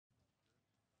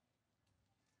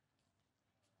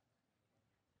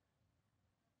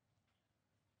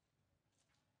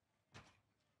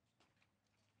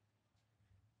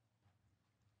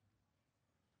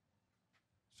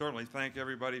Certainly thank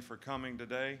everybody for coming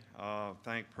today.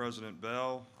 Thank President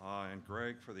Bell and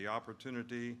Greg for the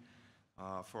opportunity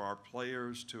for our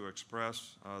players to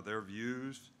express their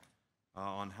views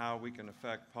on how we can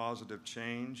affect positive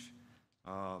change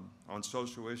on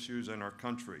social issues in our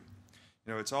country.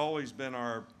 You know, it's always been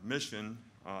our mission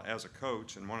as a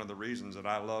coach, and one of the reasons that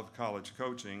I love college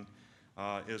coaching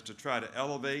is to try to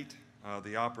elevate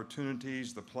the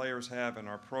opportunities the players have in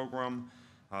our program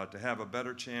to have a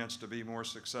better chance to be more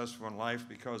successful in life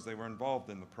because they were involved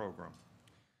in the program.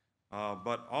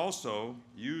 But also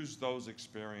use those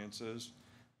experiences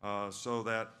so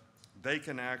that they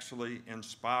can actually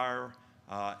inspire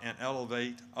and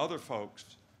elevate other folks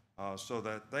so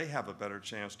that they have a better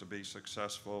chance to be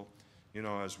successful, you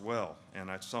know, as well. And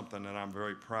that's something that I'm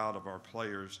very proud of our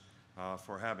players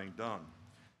for having done.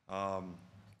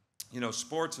 You know,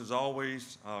 sports has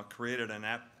always created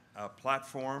a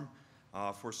platform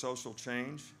for social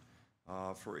change.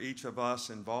 For each of us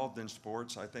involved in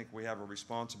sports, I think we have a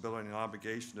responsibility and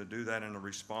obligation to do that in a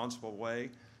responsible way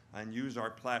and use our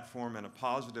platform in a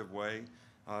positive way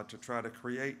to try to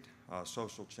create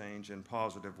social change in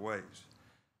positive ways.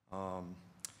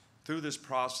 Through this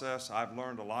process, I've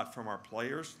learned a lot from our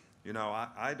players. You know,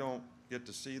 I don't get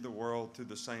to see the world through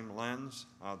the same lens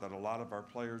that a lot of our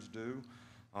players do,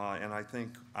 and I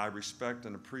think I respect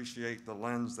and appreciate the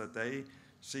lens that they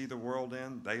see the world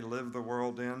in, they live the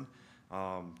world in.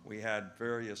 We had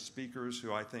various speakers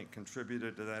who I think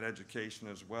contributed to that education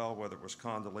as well, whether it was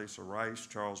Condoleezza Rice,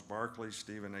 Charles Barkley,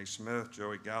 Stephen A. Smith,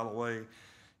 Joey Galloway,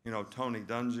 you know, Tony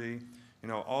Dungy. You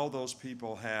know, all those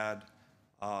people had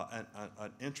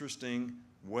an interesting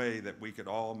way that we could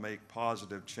all make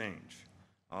positive change.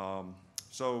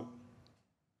 So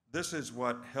this is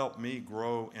what helped me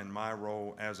grow in my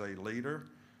role as a leader.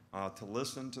 To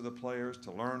listen to the players,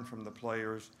 to learn from the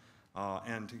players,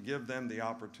 and to give them the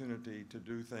opportunity to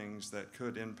do things that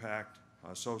could impact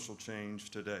social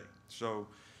change today. So,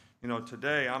 you know,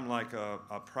 today I'm like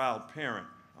a proud parent.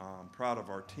 I'm proud of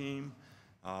our team.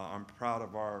 I'm proud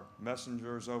of our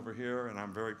messengers over here, and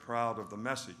I'm very proud of the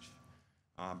message.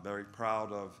 I'm very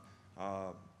proud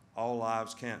of All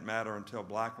Lives Can't Matter Until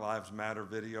Black Lives Matter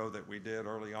video that we did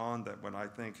early on that I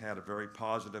think had a very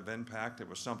positive impact. It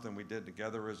was something we did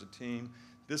together as a team.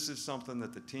 This is something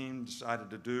that the team decided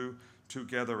to do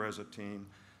together as a team.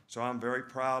 So I'm very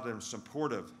proud and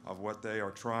supportive of what they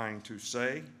are trying to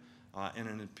say in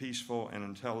a peaceful and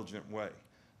intelligent way.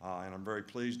 And I'm very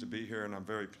pleased to be here, and I'm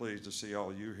very pleased to see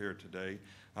all you here today.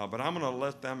 But I'm going to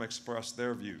let them express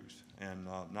their views. And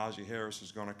Najee Harris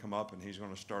is going to come up, and he's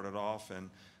going to start it off. And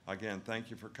again,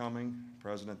 thank you for coming.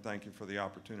 President, thank you for the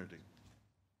opportunity.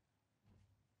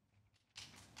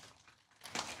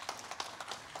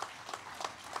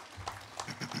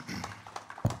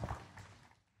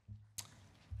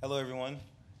 Hello, everyone.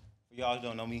 For y'all who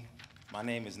don't know me, my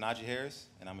name is Najee Harris,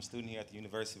 and I'm a student here at the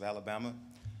University of Alabama.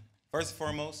 First and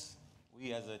foremost,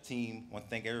 we as a team want to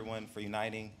thank everyone for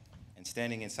uniting and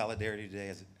standing in solidarity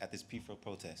today at this peaceful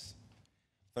protest.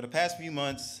 For the past few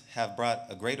months have brought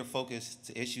a greater focus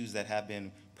to issues that have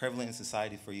been prevalent in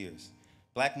society for years.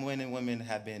 Black men and women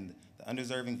have been the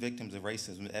undeserving victims of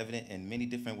racism, evident in many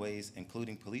different ways,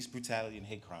 including police brutality and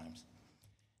hate crimes.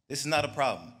 This is not a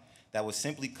problem that will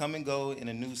simply come and go in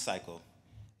a news cycle.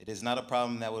 It is not a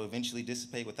problem that will eventually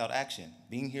dissipate without action.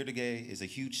 Being here today is a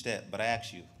huge step, but I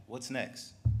ask you, what's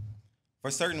next? For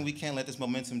certain, we can't let this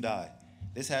momentum die.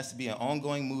 This has to be an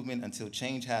ongoing movement until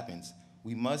change happens.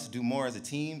 We must do more as a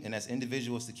team and as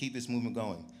individuals to keep this movement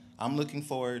going. I'm looking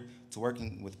forward to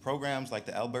working with programs like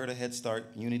the Alberta Head Start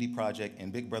Unity Project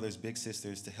and Big Brothers Big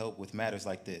Sisters to help with matters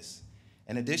like this.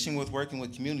 In addition with working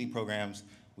with community programs,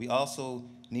 we also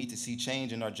need to see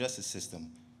change in our justice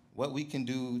system, what we can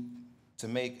do to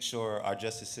make sure our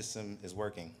justice system is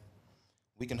working.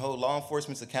 We can hold law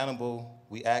enforcement accountable.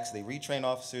 We ask they retrain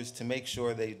officers to make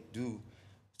sure they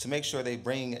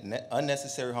bring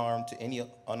unnecessary harm to any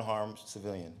unharmed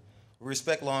civilian. We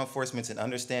respect law enforcement and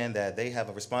understand that they have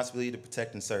a responsibility to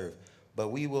protect and serve, but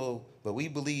we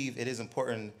believe it is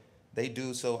important they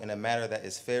do so in a manner that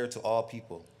is fair to all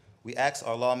people. We ask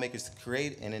our lawmakers to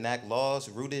create and enact laws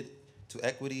rooted to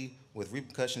equity with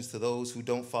repercussions to those who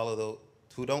don't follow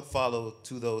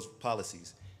to those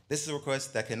policies. This is a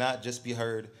request that cannot just be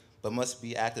heard, but must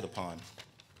be acted upon.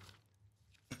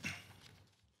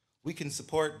 We can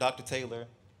support Dr. Taylor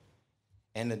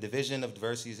and the Division of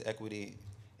Diversity, Equity,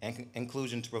 and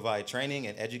Inclusion to provide training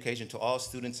and education to all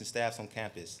students and staffs on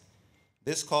campus.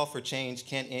 This call for change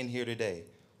can't end here today.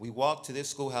 We walked to this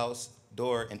schoolhouse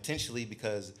door intentionally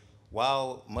because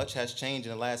while much has changed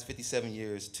in the last 57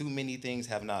 years, too many things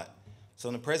have not. So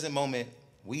in the present moment,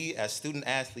 we as student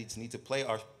athletes need to play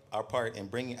our part in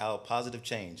bringing out positive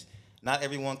change. Not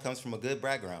everyone comes from a good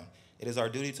background. It is our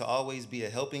duty to always be a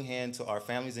helping hand to our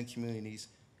families and communities.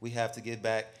 We have to give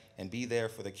back and be there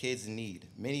for the kids in need,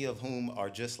 many of whom are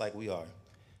just like we are.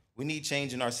 We need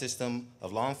change in our system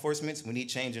of law enforcement, we need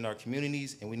change in our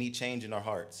communities, and we need change in our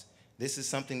hearts. This is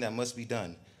something that must be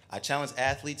done. I challenge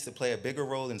athletes to play a bigger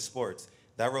role in sports.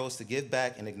 That role is to give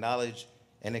back and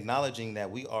acknowledging that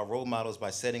we are role models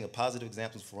by setting a positive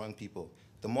examples for young people.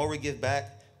 The more we give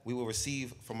back, we will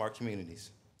receive from our communities.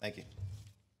 Thank you.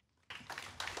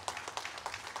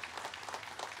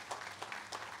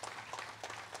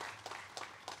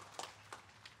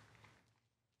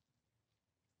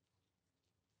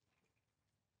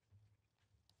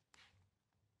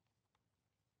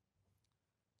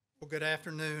 Well, good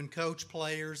afternoon, coach,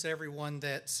 players, everyone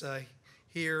that's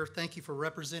here. Thank you for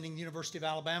representing the University of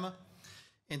Alabama,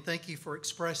 and thank you for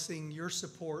expressing your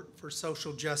support for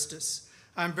social justice.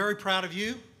 I'm very proud of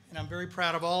you, and I'm very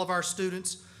proud of all of our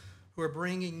students who are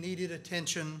bringing needed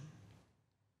attention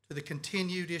to the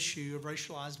continued issue of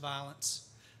racialized violence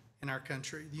in our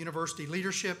country. The university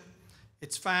leadership,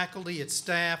 its faculty, its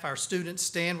staff, our students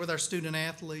stand with our student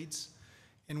athletes,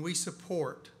 and we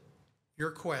support your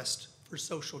quest for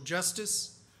social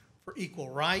justice, for equal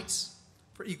rights,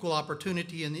 for equal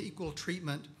opportunity, and the equal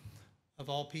treatment of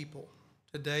all people.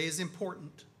 Today is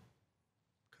important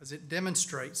because it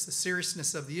demonstrates the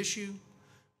seriousness of the issue,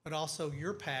 but also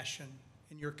your passion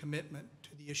and your commitment to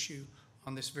the issue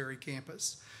on this very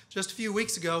campus. Just a few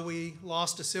weeks ago, we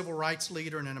lost a civil rights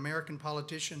leader and an American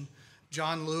politician,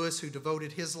 John Lewis, who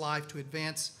devoted his life to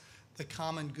advance the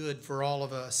common good for all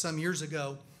of us. Some years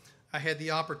ago, I had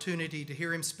the opportunity to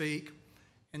hear him speak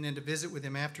and then to visit with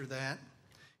him after that.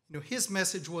 You know, his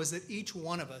message was that each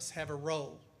one of us have a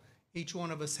role. Each one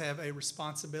of us have a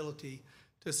responsibility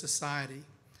to society.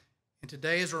 And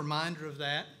today is a reminder of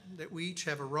that we each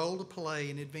have a role to play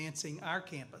in advancing our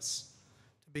campus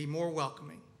to be more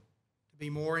welcoming, to be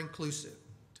more inclusive,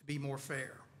 to be more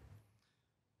fair.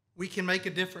 We can make a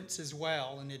difference as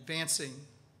well in advancing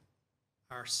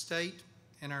our state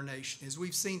and our nation. As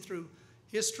we've seen through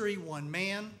history, one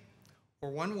man or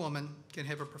one woman can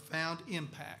have a profound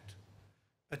impact.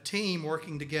 A team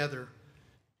working together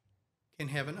can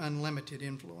have an unlimited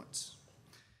influence.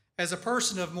 As a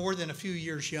person of more than a few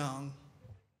years young,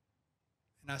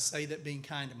 and I say that being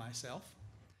kind to myself,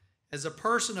 as a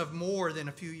person of more than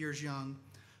a few years young,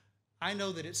 I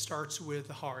know that it starts with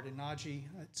the heart. And Najee,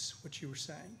 that's what you were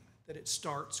saying, that it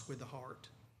starts with the heart.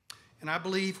 And I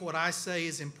believe what I say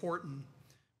is important,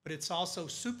 but it's also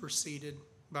superseded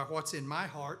by what's in my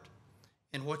heart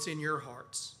and what's in your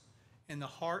hearts and the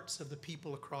hearts of the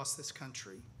people across this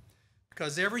country.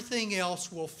 Because everything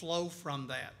else will flow from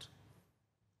that.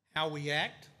 How we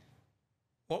act,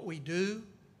 what we do,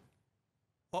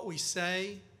 what we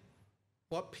say,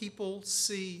 what people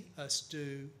see us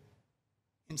do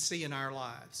and see in our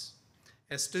lives.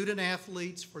 As student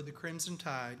athletes for the Crimson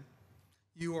Tide,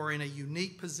 you are in a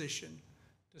unique position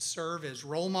to serve as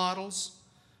role models,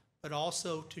 but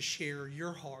also to share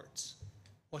your hearts,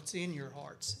 what's in your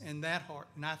hearts, and that heart.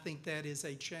 And I think that is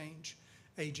a change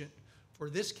agent for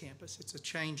this campus. It's a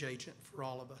change agent for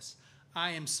all of us.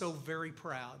 I am so very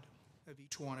proud of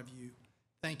each one of you.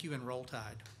 Thank you, and Roll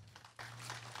Tide.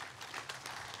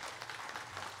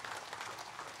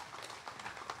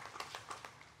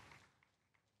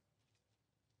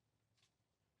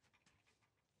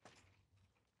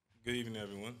 Good evening,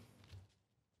 everyone.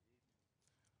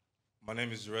 My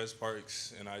name is Jerez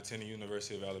Parks, and I attend the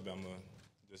University of Alabama,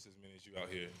 just as many as you out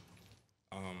here.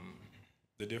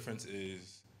 The difference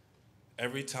is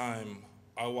every time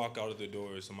I walk out of the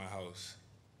doors of my house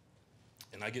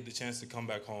and I get the chance to come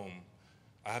back home,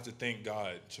 I have to thank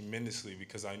God tremendously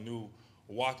because I knew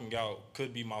walking out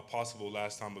could be my possible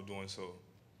last time of doing so.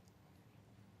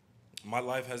 My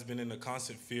life has been in a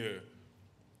constant fear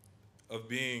of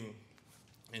being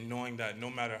and knowing that no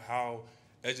matter how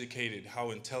educated,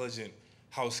 how intelligent,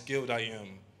 how skilled I am,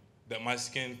 that my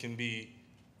skin can be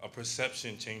a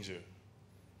perception changer.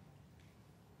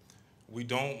 We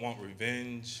don't want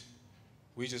revenge.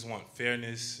 We just want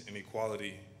fairness and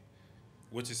equality,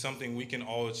 which is something we can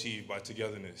all achieve by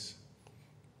togetherness.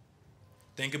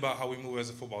 Think about how we move as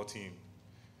a football team.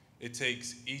 It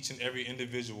takes each and every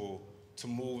individual to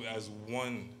move as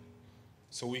one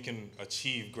so we can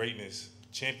achieve greatness,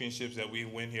 championships that we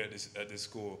win here at this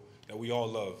school that we all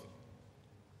love.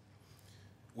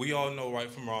 We all know right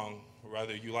from wrong,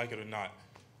 whether you like it or not.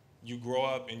 You grow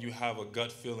up and you have a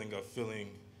gut feeling of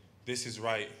this is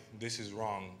right, this is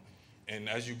wrong. And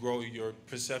as you grow, your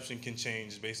perception can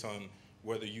change based on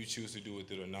whether you choose to do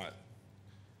with it or not.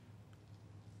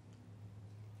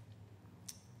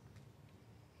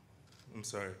 I'm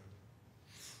sorry.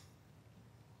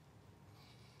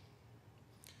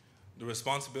 The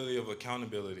responsibility of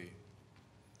accountability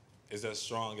is as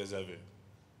strong as ever.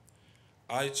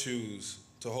 I choose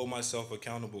to hold myself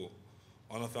accountable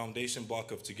on a foundation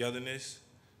block of togetherness,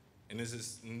 and this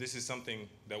is something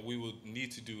that we will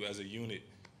need to do as a unit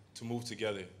to move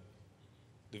together.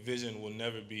 Division will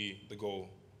never be the goal.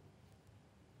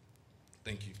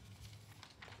 Thank you.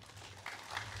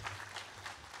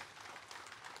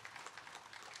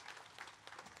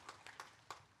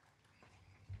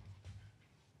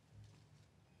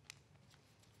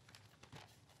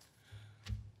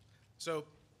 So,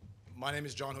 my name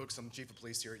is John Hooks. I'm the Chief of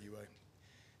Police here at UA.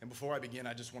 And before I begin,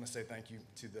 I just want to say thank you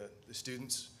to the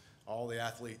students, all the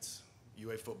athletes,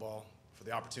 UA football, for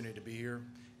the opportunity to be here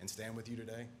and stand with you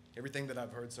today. Everything that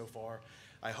I've heard so far,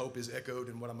 I hope is echoed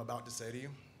in what I'm about to say to you.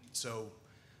 So,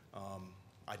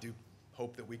 I do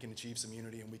hope that we can achieve some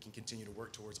unity and we can continue to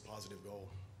work towards a positive goal.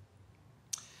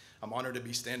 I'm honored to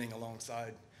be standing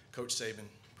alongside Coach Saban,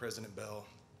 President Bell,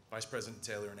 Vice President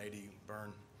Taylor, and AD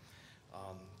Byrne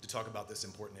to talk about this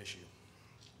important issue.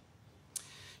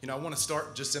 You know, I want to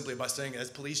start just simply by saying,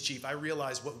 as police chief, I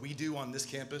realize what we do on this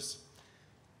campus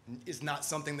is not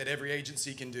something that every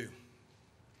agency can do.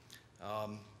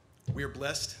 We are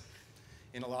blessed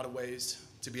in a lot of ways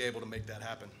to be able to make that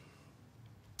happen.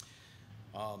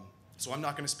 So I'm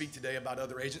not going to speak today about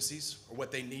other agencies or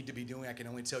what they need to be doing. I can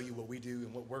only tell you what we do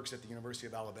and what works at the University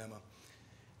of Alabama.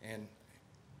 And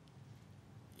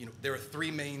you know, there are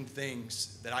three main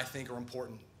things that I think are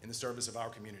important in the service of our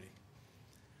community.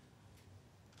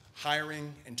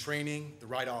 Hiring and training the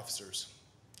right officers.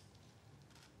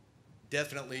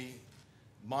 Definitely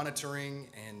monitoring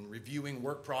and reviewing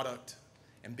work product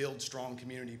and build strong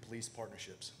community police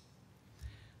partnerships.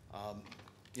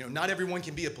 You know, not everyone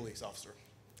can be a police officer.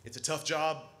 It's a tough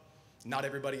job. Not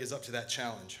everybody is up to that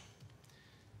challenge.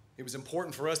 It was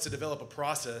important for us to develop a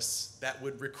process that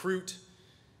would recruit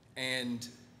and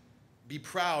be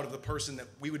proud of the person that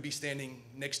we would be standing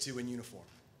next to in uniform.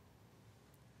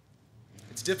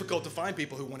 It's difficult to find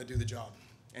people who want to do the job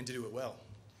and to do it well.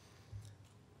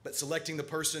 But selecting the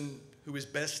person who is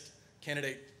best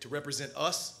candidate to represent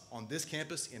us on this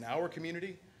campus in our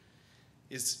community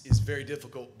is very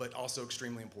difficult, but also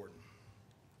extremely important.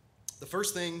 The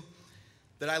first thing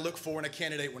that I look for in a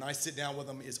candidate when I sit down with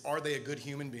them is, are they a good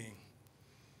human being?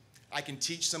 I can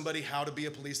teach somebody how to be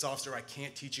a police officer. I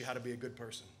can't teach you how to be a good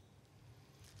person.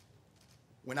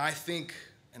 When I think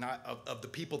of the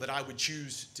people that I would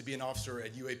choose to be an officer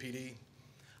at UAPD,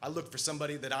 I look for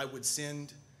somebody that I would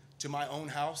send to my own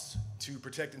house to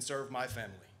protect and serve my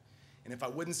family. And if I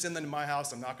wouldn't send them to my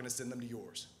house, I'm not going to send them to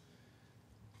yours.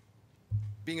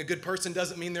 Being a good person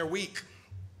doesn't mean they're weak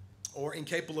or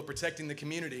incapable of protecting the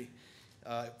community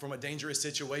from a dangerous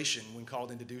situation when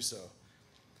called in to do so.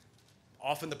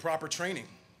 Often the proper training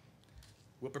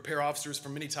will prepare officers for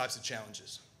many types of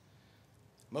challenges.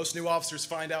 Most new officers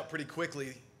find out pretty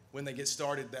quickly when they get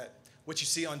started that what you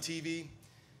see on TV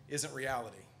isn't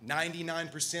reality.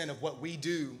 99% of what we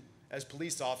do as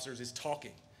police officers is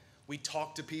talking. We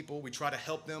talk to people, we try to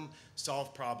help them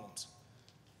solve problems,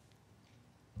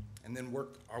 and then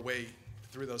work our way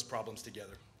through those problems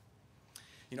together.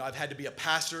 You know, I've had to be a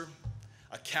pastor,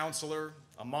 a counselor,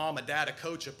 a mom, a dad, a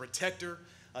coach, a protector,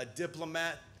 a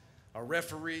diplomat, a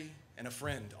referee, and a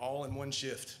friend, all in one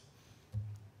shift.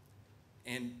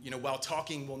 And, you know, while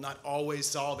talking will not always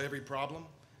solve every problem,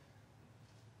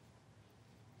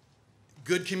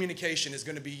 good communication is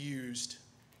going to be used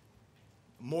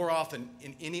more often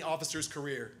in any officer's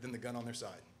career than the gun on their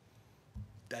side.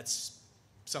 That's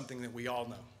something that we all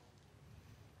know.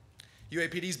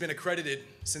 UAPD's been accredited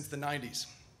since the 90s.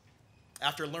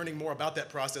 After learning more about that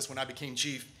process when I became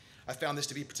chief, I found this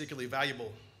to be particularly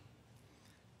valuable.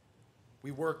 We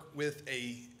work with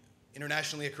an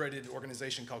internationally accredited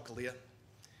organization called CALIA,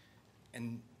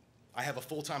 and I have a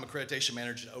full-time accreditation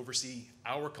manager to oversee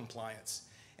our compliance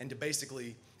and to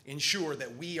basically ensure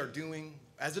that we are doing,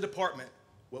 as a department,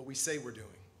 what we say we're doing.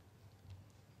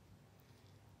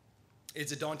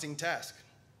 It's a daunting task,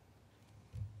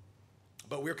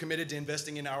 but we're committed to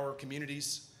investing in our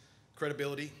community's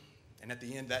credibility, and at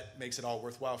the end, that makes it all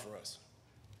worthwhile for us.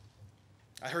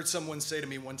 I heard someone say to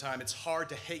me one time, it's hard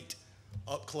to hate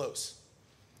up close,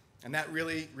 and that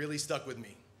really, really stuck with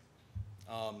me.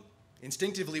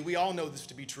 Instinctively, we all know this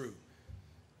to be true.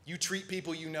 You treat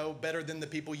people you know better than the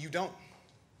people you don't.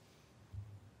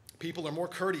 People are more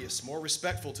courteous, more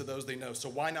respectful to those they know, so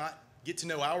why not get to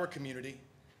know our community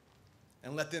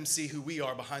and let them see who we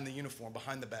are behind the uniform,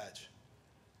 behind the badge?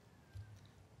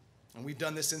 And we've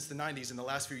done this since the 90s. In the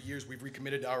last few years, we've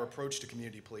recommitted our approach to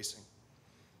community policing.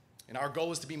 And our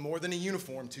goal is to be more than a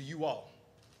uniform to you all.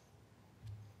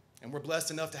 And we're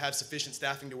blessed enough to have sufficient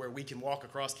staffing to where we can walk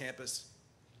across campus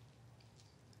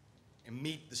and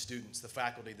meet the students, the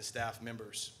faculty, the staff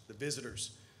members, the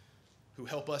visitors who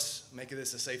help us make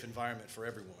this a safe environment for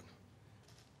everyone.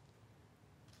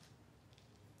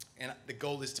 And the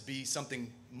goal is to be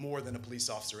something more than a police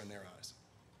officer in their eyes.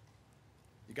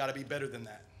 You got to be better than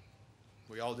that.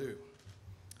 We all do.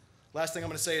 Last thing I'm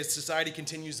going to say is society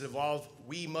continues to evolve.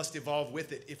 We must evolve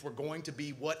with it if we're going to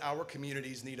be what our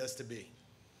communities need us to be.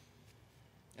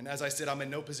 And as I said, I'm in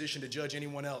no position to judge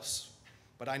anyone else,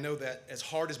 but I know that as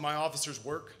hard as my officers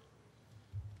work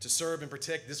to serve and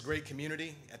protect this great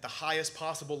community at the highest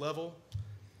possible level,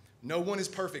 no one is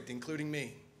perfect, including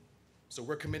me. So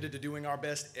we're committed to doing our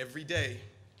best every day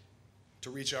to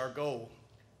reach our goal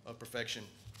of perfection.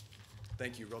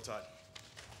 Thank you. Roll Tide.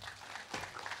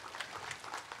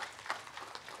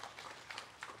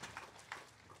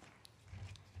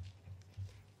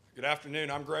 Good afternoon.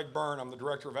 I'm Greg Byrne. I'm the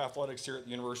Director of Athletics here at the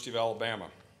University of Alabama.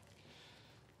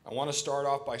 I want to start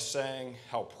off by saying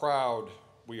how proud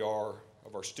we are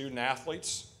of our student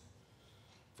athletes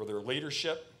for their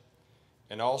leadership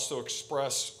and also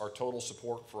express our total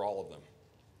support for all of them.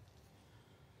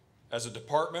 As a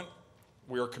department,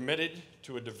 we are committed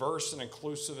to a diverse and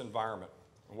inclusive environment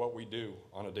in what we do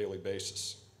on a daily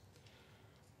basis.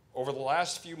 Over the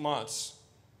last few months,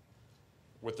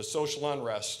 with the social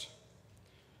unrest,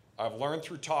 I've learned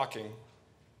through talking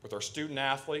with our student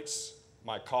athletes,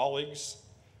 my colleagues,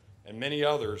 and many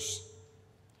others,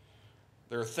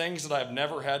 there are things that I've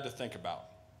never had to think about.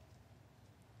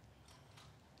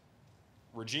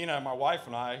 Regina, my wife,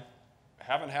 and I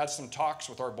haven't had some talks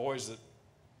with our boys that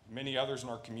many others in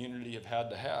our community have had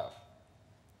to have,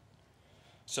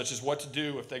 such as what to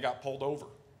do if they got pulled over.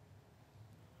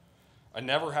 I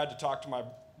never had to talk to my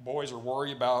boys or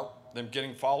worry about them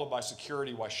getting followed by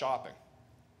security while shopping.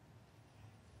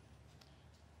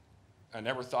 I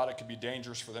never thought it could be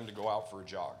dangerous for them to go out for a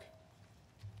jog.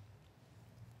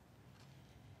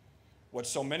 What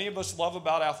so many of us love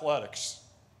about athletics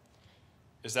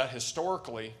is that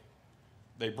historically,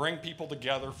 they bring people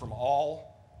together from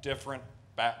all different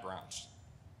backgrounds.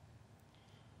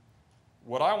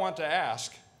 What I want to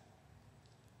ask,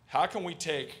 how can we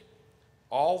take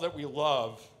all that we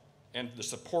love and the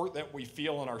support that we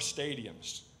feel in our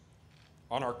stadiums,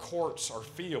 on our courts, our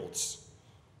fields,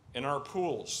 in our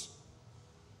pools,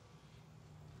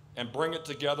 and bring it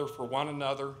together for one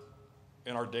another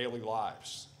in our daily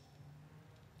lives?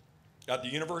 At the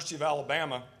University of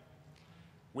Alabama,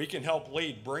 we can help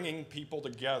lead bringing people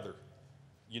together,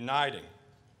 uniting,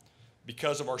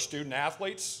 because of our student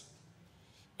athletes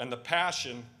and the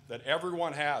passion that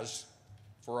everyone has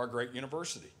for our great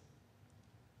university.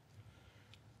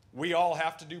 We all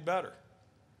have to do better,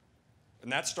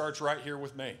 and that starts right here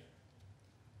with me.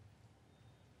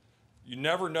 You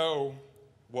never know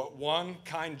what one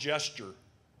kind gesture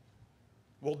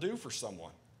will do for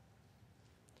someone.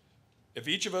 If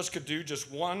each of us could do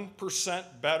just 1%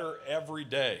 better every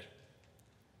day,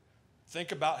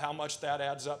 think about how much that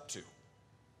adds up to.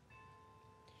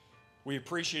 We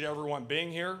appreciate everyone being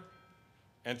here,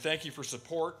 and thank you for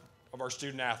support of our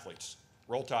student athletes.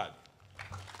 Roll Tide.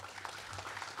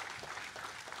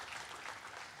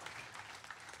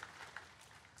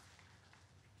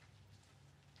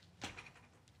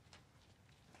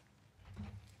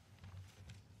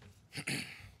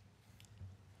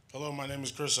 Hello, my name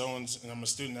is Chris Owens, and I'm a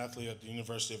student athlete at the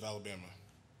University of Alabama.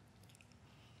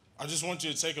 I just want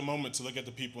you to take a moment to look at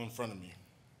the people in front of me.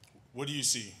 What do you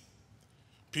see?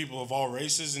 People of all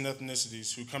races and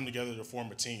ethnicities who come together to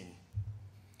form a team.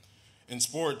 In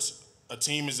sports, a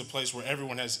team is a place where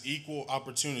everyone has equal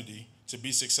opportunity to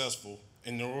be successful,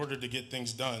 and in order to get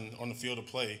things done on the field of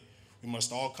play, we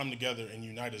must all come together and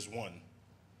unite as one.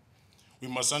 We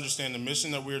must understand the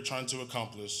mission that we are trying to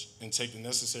accomplish and take the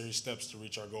necessary steps to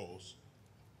reach our goals.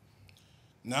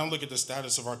 Now look at the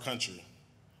status of our country.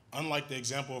 Unlike the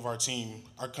example of our team,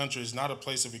 our country is not a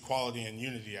place of equality and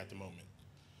unity at the moment.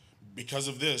 Because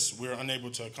of this, we are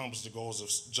unable to accomplish the goals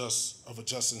of a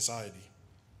just society.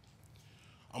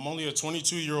 I'm only a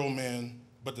 22-year-old man,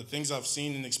 but the things I've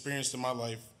seen and experienced in my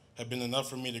life have been enough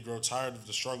for me to grow tired of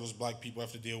the struggles Black people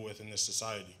have to deal with in this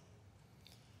society.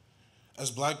 As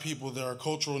Black people, there are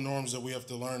cultural norms that we have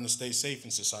to learn to stay safe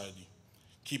in society.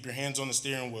 Keep your hands on the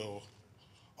steering wheel.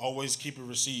 Always keep a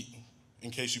receipt in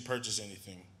case you purchase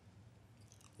anything.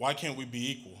 Why can't we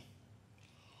be equal?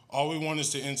 All we want is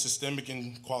to end systemic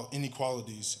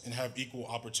inequalities and have equal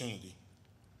opportunity.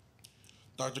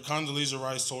 Dr. Condoleezza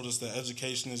Rice told us that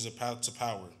education is a path to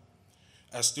power.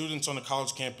 As students on a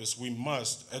college campus, we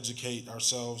must educate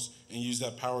ourselves and use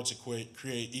that power to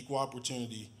create equal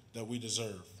opportunity that we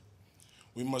deserve.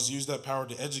 We must use that power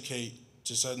to educate,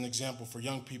 to set an example for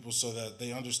young people so that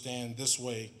they understand this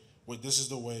is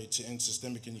the way to end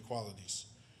systemic inequalities.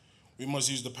 We must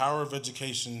use the power of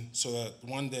education so that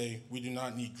one day we do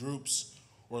not need groups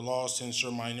or laws to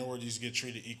ensure minorities get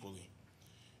treated equally.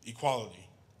 Equality,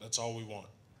 that's all we want.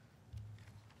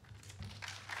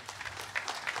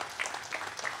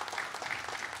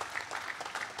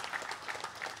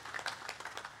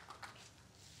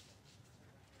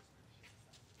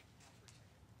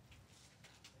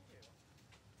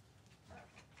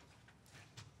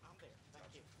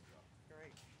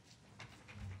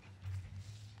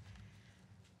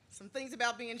 Some things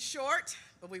about being short,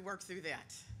 but we work through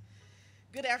that.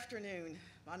 Good afternoon.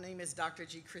 My name is Dr.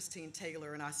 G. Christine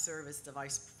Taylor, and I serve as the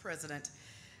Vice President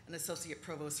and Associate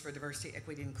Provost for Diversity,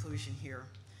 Equity, and Inclusion here.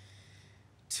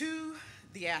 To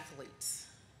the athletes,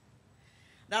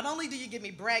 not only do you give me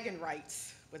bragging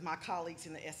rights with my colleagues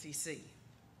in the SEC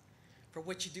for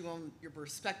what you do on your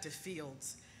respective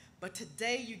fields, but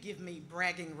today you give me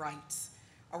bragging rights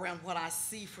around what I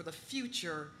see for the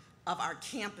future of our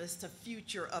campus, the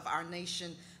future of our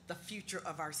nation, the future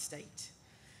of our state.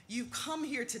 You come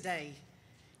here today,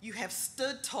 you have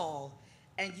stood tall,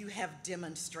 and you have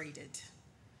demonstrated.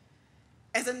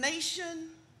 As a nation,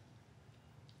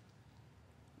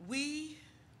 we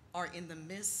are in the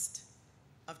midst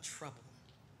of trouble.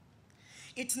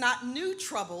 It's not new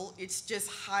trouble, it's just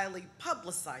highly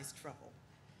publicized trouble,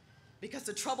 because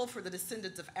the trouble for the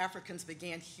descendants of Africans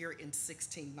began here in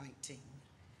 1619.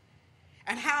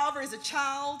 And however, as a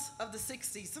child of the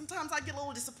 60s, sometimes I get a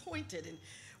little disappointed and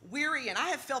weary, and I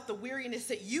have felt the weariness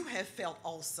that you have felt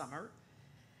all summer.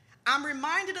 I'm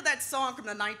reminded of that song from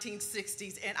the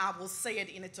 1960s, and I will say it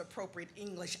in its appropriate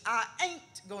English. I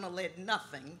ain't gonna let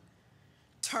nothing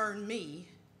turn me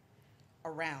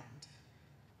around.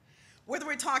 Whether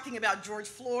we're talking about George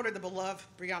Floyd or the beloved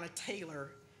Breonna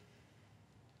Taylor,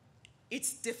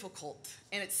 it's difficult,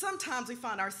 and sometimes we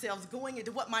find ourselves going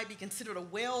into what might be considered a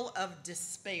well of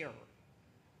despair.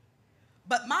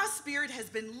 But my spirit has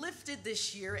been lifted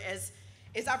this year as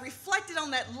I reflected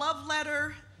on that love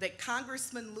letter that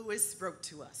Congressman Lewis wrote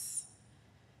to us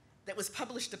that was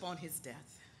published upon his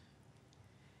death.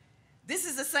 This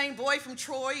is the same boy from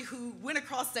Troy who went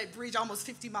across that bridge almost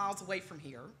 50 miles away from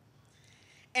here.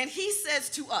 And he says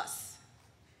to us,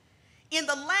 "In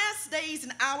the last days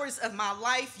and hours of my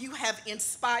life, you have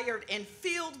inspired and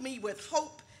filled me with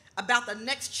hope about the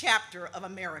next chapter of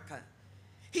America."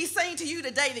 He's saying to you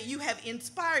today that you have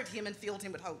inspired him and filled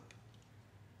him with hope.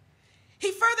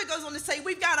 He further goes on to say,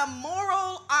 we've got a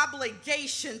moral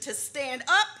obligation to stand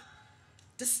up,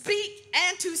 to speak,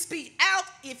 and to speak out.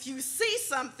 If you see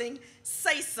something,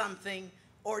 say something,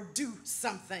 or do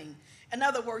something. In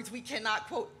other words, we cannot,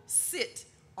 quote, sit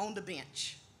on the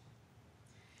bench.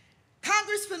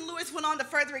 Congressman Lewis went on to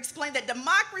further explain that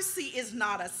democracy is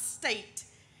not a state,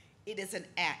 it is an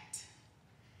act.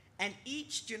 And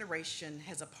each generation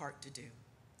has a part to do.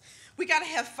 We gotta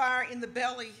have fire in the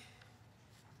belly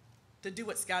to do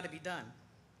what's gotta be done.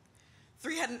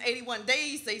 381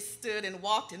 days they stood and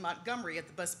walked in Montgomery at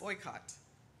the bus boycott.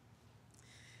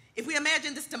 If we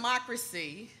imagine this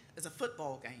democracy as a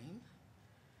football game,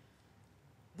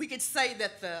 we could say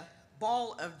that the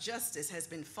ball of justice has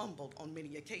been fumbled on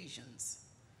many occasions.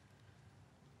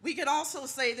 We could also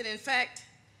say that, in fact,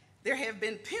 there have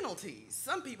been penalties.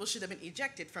 Some people should have been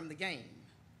ejected from the game.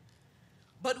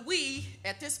 But we,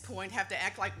 at this point, have to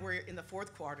act like we're in the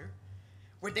fourth quarter.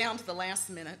 We're down to the last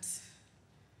minutes.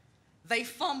 They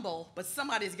fumble, but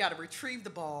somebody's got to retrieve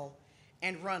the ball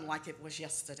and run like it was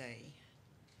yesterday.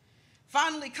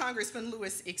 Finally, Congressman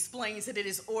Lewis explains that it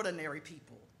is ordinary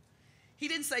people. He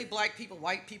didn't say black people,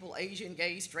 white people, Asian,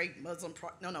 gay, straight, Muslim,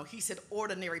 no, he said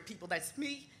ordinary people. That's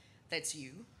me, that's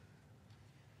you.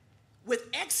 With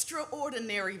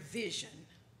extraordinary vision,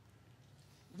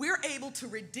 we're able to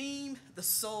redeem the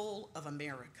soul of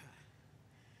America.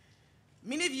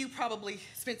 Many of you probably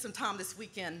spent some time this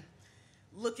weekend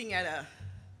looking at a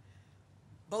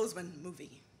Boseman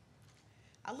movie.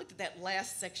 I looked at that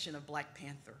last section of Black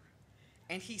Panther,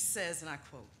 and he says, and I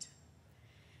quote,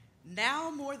 "Now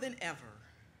more than ever,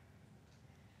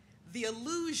 the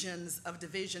illusions of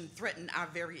division threaten our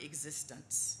very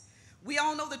existence. We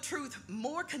all know the truth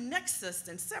more connects us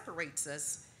than separates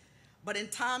us, but in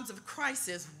times of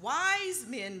crisis, wise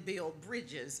men build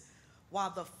bridges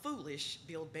while the foolish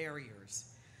build barriers.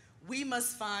 We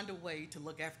must find a way to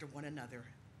look after one another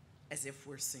as if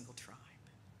we're a single tribe."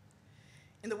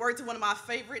 In the words of one of my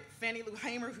favorite, Fannie Lou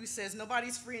Hamer, who says,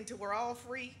 "Nobody's free until we're all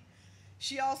free,"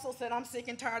 She also said, I'm sick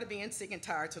and tired of being sick and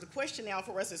tired. So the question now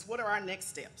for us is, what are our next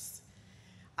steps?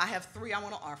 I have 3 I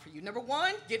want to offer you. Number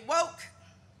 1, get woke.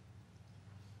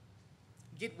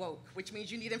 Get woke, which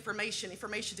means you need information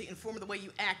to inform the way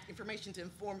you act, information to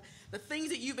inform the things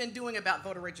that you've been doing about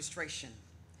voter registration.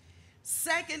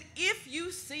 Second, if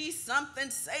you see something,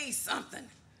 say something.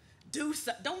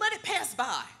 Don't let it pass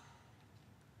by.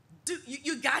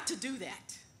 You got to do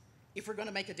that if we're going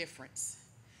to make a difference.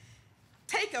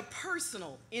 Take a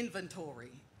personal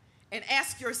inventory and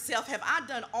ask yourself, have I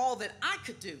done all that I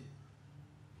could do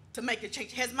to make a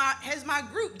change? Has my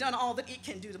group done all that it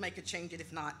can do to make a change? And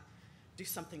if not, do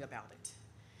something about it.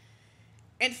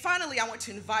 And finally, I want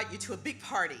to invite you to a big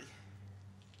party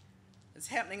that's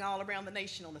happening all around the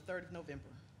nation on the 3rd of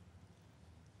November.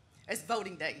 It's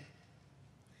voting day.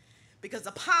 Because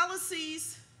the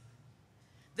policies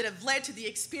that have led to the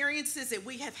experiences that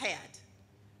we have had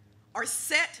are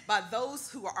set by those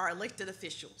who are our elected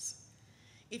officials.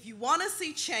 If you want to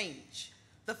see change,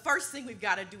 the first thing we've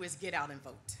got to do is get out and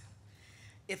vote.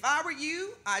 If I were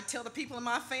you, I'd tell the people in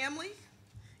my family,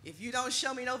 if you don't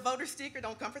show me no voter sticker,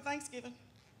 don't come for Thanksgiving.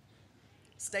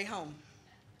 Stay home.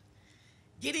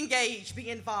 Get engaged, be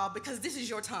involved, because this is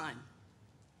your time.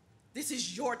 This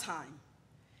is your time.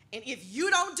 And if you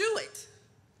don't do it,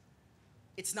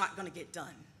 it's not going to get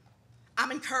done.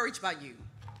 I'm encouraged by you.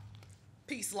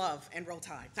 Peace, love, and roll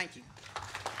tide. Thank you.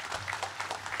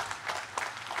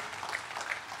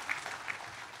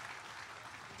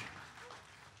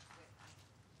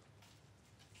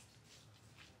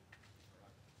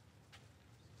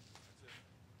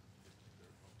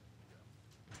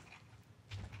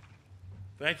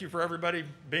 Thank you for everybody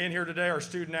being here today, our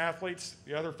student athletes,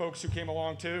 the other folks who came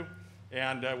along too.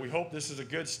 And we hope this is a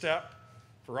good step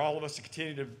for all of us to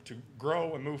continue to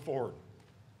grow and move forward.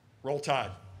 Roll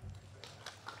Tide.